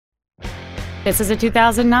This is a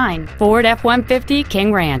 2009 Ford F-150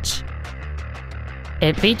 King Ranch.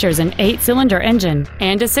 It features an 8-cylinder engine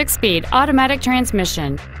and a 6-speed automatic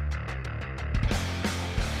transmission.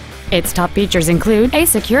 Its top features include a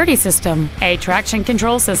security system, a traction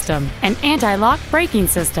control system, an anti-lock braking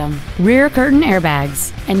system, rear curtain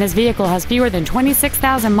airbags, and this vehicle has fewer than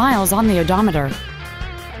 26,000 miles on the odometer.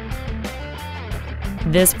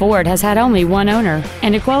 This Ford has had only one owner,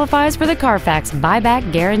 and it qualifies for the Carfax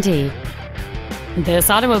buyback guarantee. This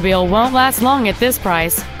automobile won't last long at this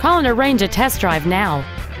price. Call and arrange a test drive now.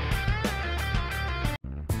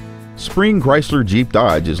 Spring Chrysler Jeep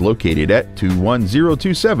Dodge is located at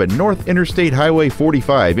 21027 North Interstate Highway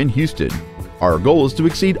 45 in Houston. Our goal is to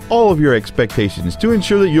exceed all of your expectations to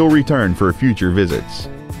ensure that you'll return for future visits.